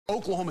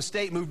Oklahoma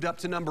State moved up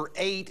to number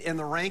 8 in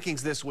the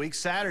rankings this week.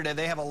 Saturday,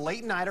 they have a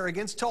late-nighter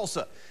against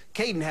Tulsa.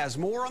 Caden has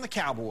more on the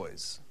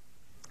Cowboys.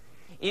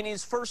 In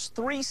his first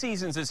 3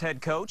 seasons as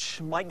head coach,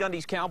 Mike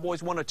Gundy's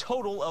Cowboys won a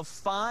total of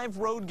 5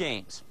 road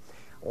games.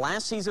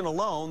 Last season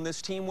alone,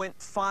 this team went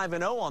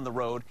 5-0 on the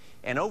road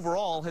and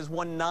overall has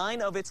won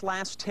 9 of its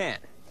last 10.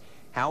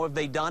 How have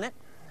they done it?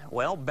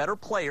 Well, better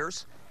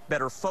players,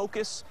 better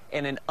focus,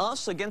 and an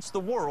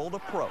us-against-the-world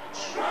approach.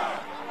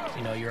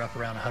 You know, you're up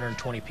around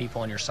 120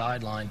 people on your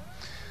sideline,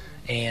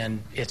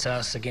 and it's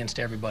us against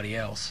everybody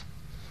else.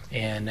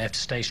 And you have to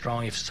stay strong,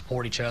 you have to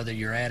support each other.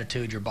 Your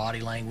attitude, your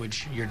body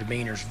language, your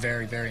demeanor is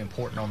very, very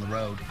important on the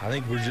road. I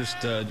think we're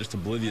just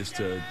oblivious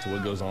to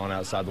what goes on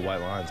outside the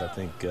white lines. I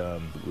think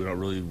we're not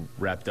really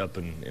wrapped up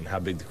in how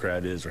big the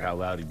crowd is or how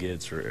loud it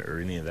gets or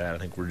any of that. I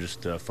think we're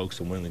just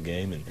focused on winning the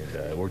game, and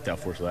it worked out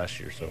for us last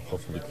year, so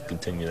hopefully we can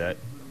continue that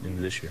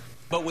into this year.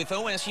 But with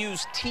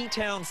OSU's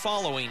T-Town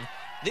following,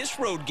 this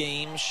road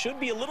game should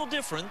be a little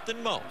different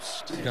than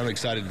most. I'm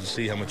excited to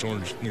see how much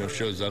orange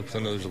shows up, because I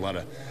know there's a lot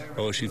of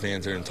OSU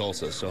fans there in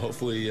Tulsa. So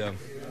hopefully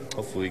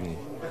we can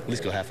at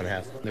least go half and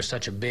half. There's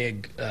such a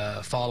big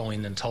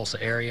following in the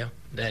Tulsa area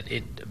that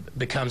it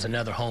becomes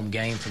another home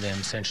game for them.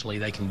 Essentially,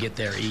 they can get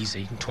there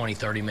easy, 20,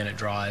 30-minute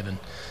drive, and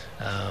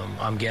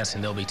I'm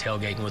guessing they'll be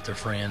tailgating with their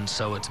friends.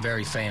 So it's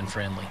very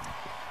fan-friendly.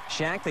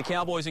 Shaq, the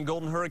Cowboys and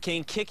Golden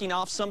Hurricane kicking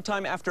off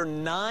sometime after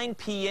 9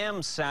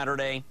 p.m.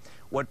 Saturday.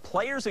 What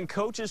players and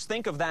coaches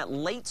think of that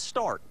late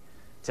start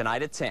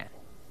tonight at 10.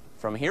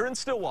 From here in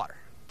Stillwater,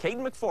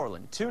 Caden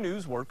McFarland, 2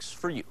 News works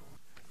for you.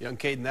 Young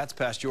Caden, that's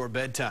past your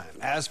bedtime.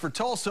 As for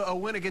Tulsa, a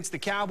win against the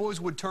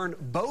Cowboys would turn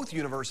both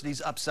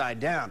universities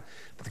upside down.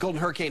 But the Golden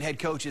Hurricane head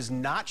coach is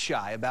not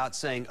shy about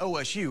saying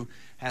OSU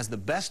has the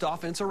best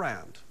offense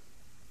around.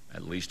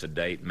 At least to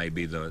date,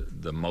 maybe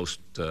the most,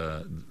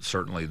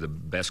 certainly the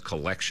best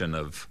collection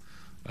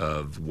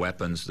of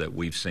weapons that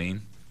we've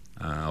seen.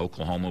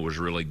 Oklahoma was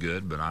really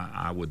good, but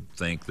I would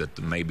think that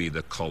maybe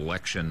the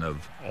collection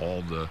of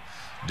all the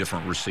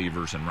different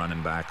receivers and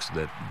running backs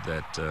that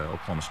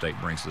Oklahoma State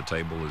brings to the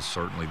table is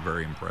certainly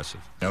very impressive.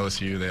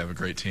 LSU, they have a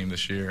great team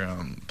this year.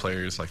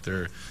 Players like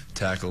their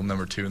tackle,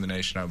 number 2 in the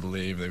nation, I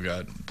believe. They've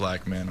got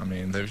black men. I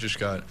mean, they've just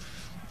got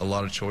a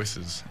lot of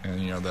choices,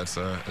 and that's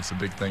a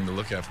big thing to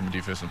look at from a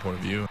defensive point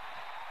of view.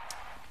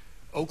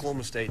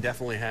 Oklahoma State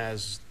definitely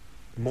has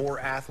more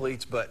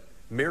athletes, but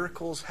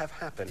miracles have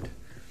happened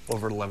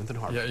over at 11th and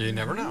Harvard. Yeah, you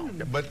never know.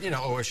 But,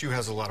 OSU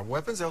has a lot of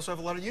weapons. They also have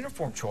a lot of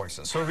uniform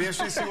choices. So it'll be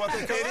interesting to see what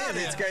they come out.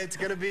 It's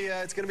going to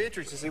be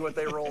interesting to see what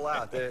they roll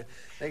out. They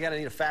got to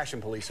need a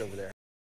fashion police over there.